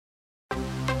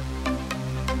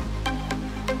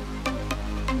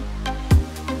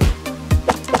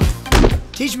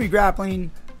Teach Me Grappling,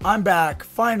 I'm back,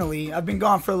 finally. I've been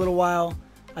gone for a little while.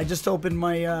 I just opened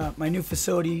my my new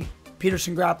facility,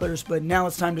 Peterson Grapplers, but now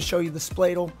it's time to show you the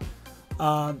Spladle.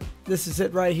 This is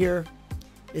it right here.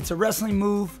 It's a wrestling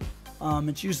move.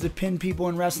 It's used to pin people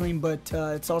in wrestling, but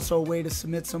it's also a way to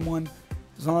submit someone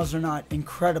as long as they're not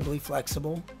incredibly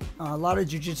flexible. A lot of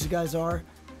jiu-jitsu guys are,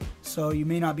 so you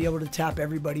may not be able to tap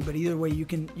everybody, but either way you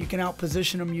can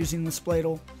out-position them using the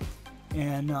Spladle,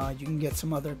 and you can get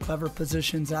some other clever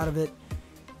positions out of it,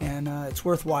 and it's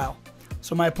worthwhile.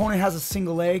 So my opponent has a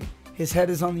single leg. His head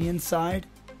is on the inside.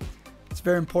 It's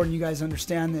very important you guys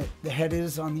understand that the head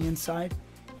is on the inside.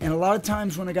 And a lot of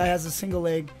times when a guy has a single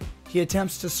leg, he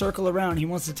attempts to circle around. He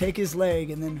wants to take his leg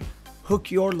and then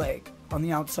hook your leg on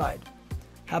the outside.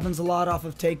 Happens a lot off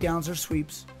of takedowns or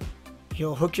sweeps.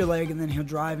 He'll hook your leg and then he'll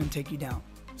drive and take you down.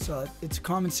 So it's a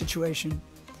common situation.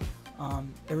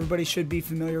 Everybody should be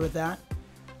familiar with that.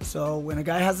 So when a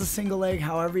guy has a single leg,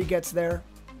 however he gets there,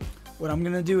 what I'm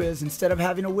going to do is, instead of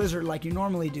having a wizard like you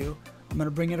normally do, I'm going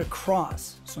to bring it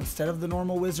across. So instead of the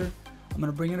normal wizard, I'm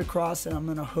going to bring it across and I'm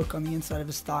going to hook on the inside of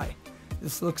his thigh.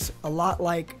 This looks a lot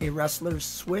like a wrestler's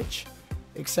switch,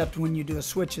 except when you do a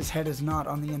switch, his head is not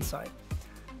on the inside.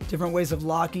 Different ways of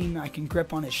locking. I can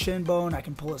grip on his shin bone, I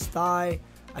can pull his thigh,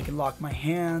 I can lock my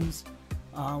hands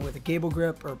with a gable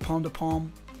grip or palm to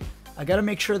palm. I got to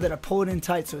make sure that I pull it in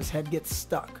tight so his head gets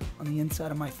stuck on the inside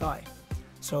of my thigh.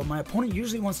 So my opponent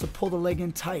usually wants to pull the leg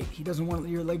in tight. He doesn't want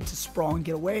your leg to sprawl and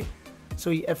get away.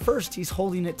 So at first he's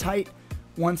holding it tight.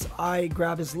 Once I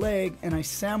grab his leg and I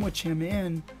sandwich him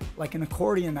in like an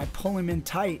accordion, I pull him in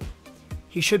tight,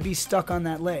 he should be stuck on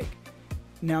that leg.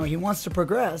 Now he wants to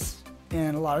progress,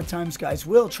 and a lot of times guys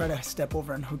will try to step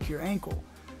over and hook your ankle.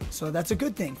 So that's a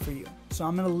good thing for you. So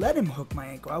I'm going to let him hook my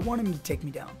ankle. I want him to take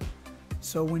me down.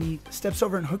 So when he steps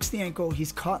over and hooks the ankle,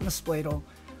 he's caught in the Spladle.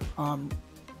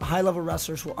 High-level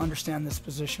wrestlers will understand this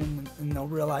position and they'll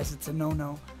realize it's a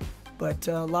no-no. But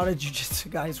a lot of jiu-jitsu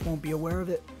guys won't be aware of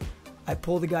it. I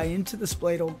pull the guy into the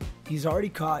Spladle. He's already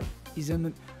caught. He's in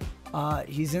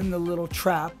the little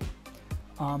trap.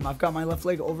 I've got my left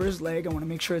leg over his leg. I want to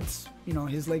make sure it's,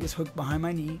 his leg is hooked behind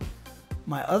my knee.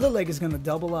 My other leg is going to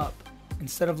double up.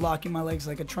 Instead of locking my legs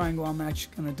like a triangle, I'm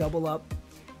actually going to double up.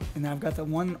 And then I've got the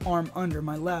one arm under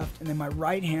my left, and then my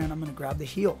right hand, I'm going to grab the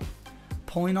heel.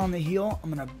 Pulling on the heel,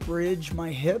 I'm going to bridge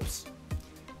my hips,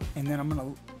 and then I'm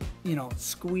going to,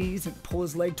 squeeze and pull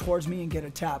his leg towards me and get a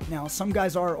tap. Now, some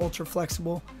guys are ultra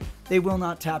flexible. They will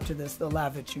not tap to this. They'll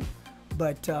laugh at you.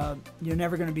 But you're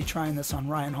never going to be trying this on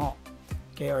Ryan Hall,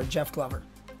 okay, or Jeff Glover.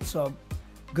 So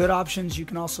good options. You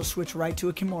can also switch right to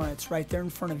a Kimura. It's right there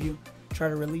in front of you. Try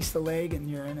to release the leg, and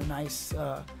you're in a nice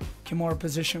Kimura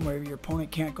position where your opponent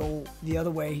can't go the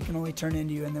other way. He can only turn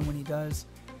into you, and then when he does,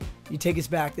 you take his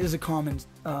back. This is a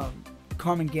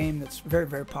common game that's very,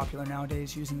 very popular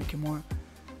nowadays, using the Kimura.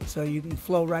 So you can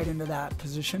flow right into that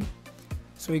position.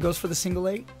 So he goes for the single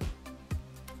leg.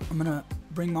 I'm going to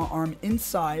bring my arm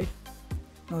inside.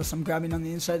 Notice I'm grabbing on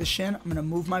the inside of the shin. I'm going to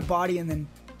move my body and then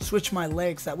switch my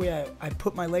legs. That way I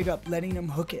put my leg up, letting him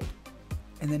hook it.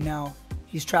 And then now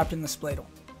he's trapped in the Spladle.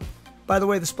 By the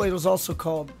way, the Spladle is also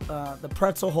called the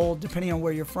pretzel hold, depending on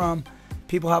where you're from.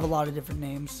 People have a lot of different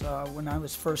names. When I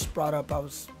was first brought up, I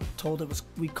was told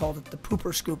we called it the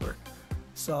pooper scooper.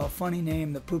 So funny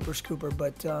name, the pooper scooper,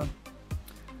 but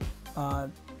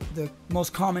the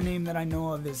most common name that I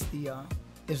know of is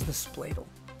the Spladle.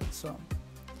 So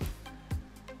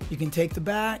you can take the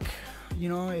back,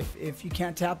 if you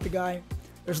can't tap the guy.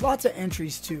 There's lots of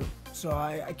entries too. So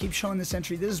I keep showing this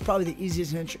entry. This is probably the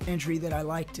easiest entry that I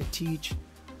like to teach.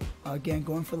 Again,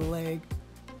 going for the leg,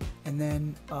 and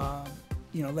then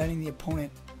letting the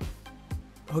opponent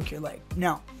hook your leg.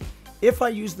 Now, if I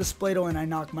use the Spladle and I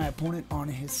knock my opponent on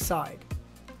his side,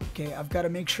 okay, I've got to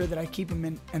make sure that I keep him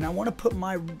in, and I want to put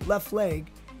my left leg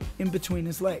in between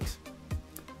his legs.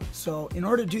 So in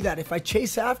order to do that, if I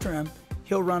chase after him,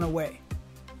 he'll run away,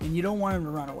 and you don't want him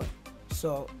to run away.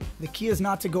 So the key is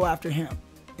not to go after him.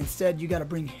 Instead, you got to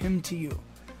bring him to you.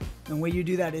 And the way you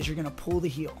do that is you're going to pull the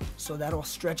heel. So that'll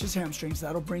stretch his hamstrings.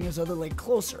 That'll bring his other leg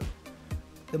closer.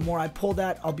 The more I pull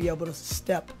that, I'll be able to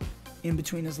step in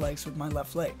between his legs with my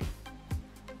left leg.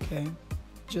 Okay,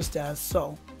 just as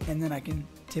so, and then I can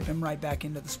tip him right back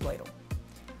into the Spladle.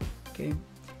 Okay,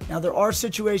 now there are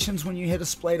situations when you hit a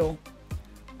Spladle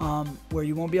where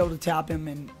you won't be able to tap him,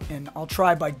 and I'll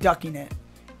try by ducking it,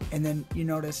 and then you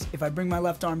notice if I bring my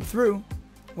left arm through,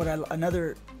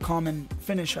 another common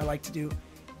finish I like to do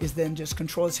is then just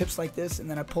control his hips like this, and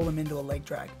then I pull him into a leg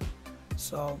drag.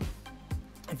 So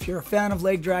if you're a fan of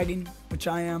leg dragging, which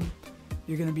I am,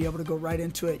 you're going to be able to go right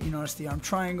into it. You notice the arm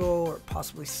triangle or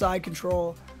possibly side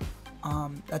control.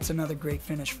 That's another great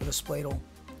finish for the Spladle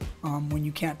when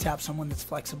you can't tap someone that's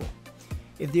flexible.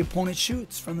 If the opponent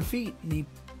shoots from the feet and he,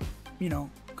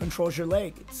 controls your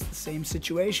leg, it's the same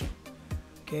situation.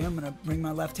 Okay, I'm going to bring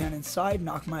my left hand inside,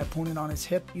 knock my opponent on his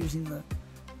hip using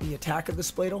the attack of the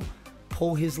Spladle,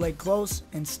 pull his leg close,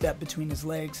 and step between his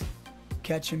legs,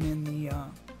 catch him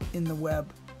in the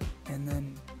web, and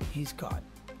then he's caught.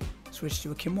 Switch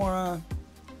to a Kimura,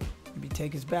 maybe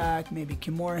take his back, maybe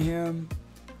Kimura him.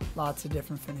 Lots of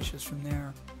different finishes from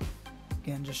there.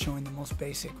 Again, just showing the most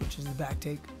basic, which is the back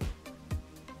take.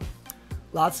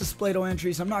 Lots of Spladle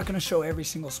entries. I'm not going to show every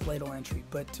single Spladle entry,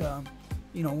 but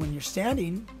when you're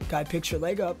standing, guy picks your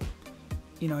leg up,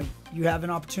 you have an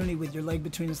opportunity with your leg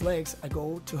between his legs. I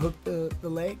go to hook the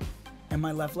leg, and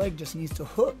my left leg just needs to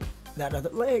hook that other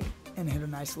leg and hit a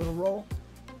nice little roll,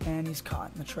 and he's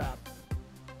caught in the trap.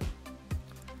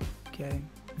 Okay,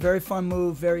 very fun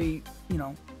move, very,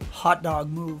 hot dog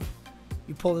move.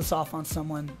 You pull this off on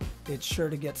someone, it's sure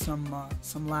to get some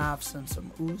laughs and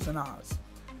some oohs and ahs.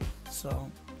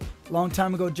 So, a long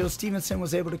time ago, Joe Stevenson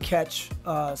was able to catch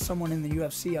someone in the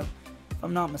UFC. If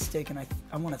I'm not mistaken,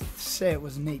 I want to say it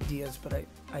was Nate Diaz, but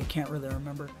I can't really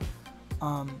remember.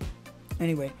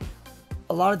 Anyway,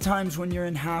 a lot of times when you're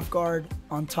in half guard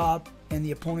on top and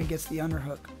the opponent gets the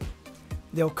underhook,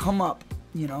 they'll come up,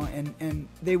 and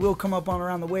they will come up on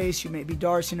around the waist. You may be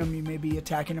darcing them, you may be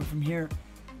attacking them from here.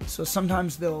 So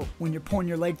sometimes when you're pulling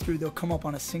your leg through, they'll come up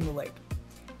on a single leg.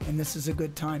 And this is a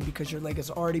good time because your leg is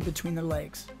already between their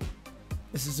legs.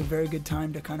 This is a very good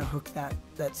time to kind of hook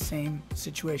that same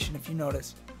situation. If you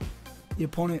notice, the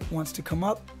opponent wants to come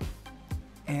up,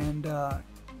 and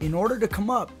in order to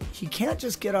come up, he can't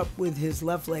just get up with his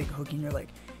left leg hooking your leg.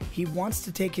 He wants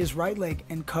to take his right leg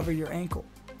and cover your ankle,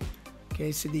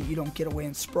 okay, so that you don't get away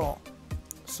and sprawl.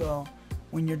 So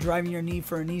when you're driving your knee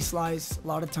for a knee slice, a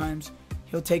lot of times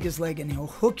he'll take his leg and he'll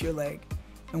hook your leg.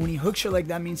 And when he hooks your leg,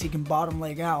 that means he can bottom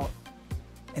leg out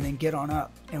and then get on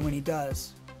up. And when he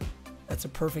does, that's a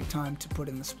perfect time to put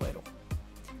in the Spladle.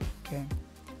 Okay.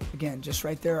 Again, just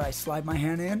right there, I slide my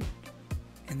hand in,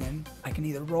 and then I can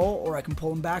either roll or I can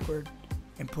pull him backward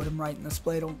and put him right in the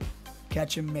Spladle,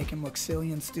 catch him, make him look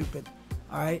silly and stupid.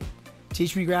 All right.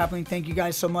 Teach Me Grappling. Thank you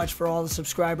guys so much for all the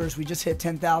subscribers. We just hit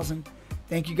 10,000.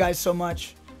 Thank you guys so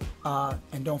much.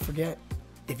 And don't forget,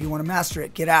 if you want to master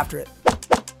it, get after it.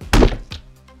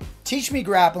 Teach Me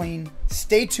Grappling.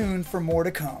 Stay tuned for more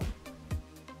to come.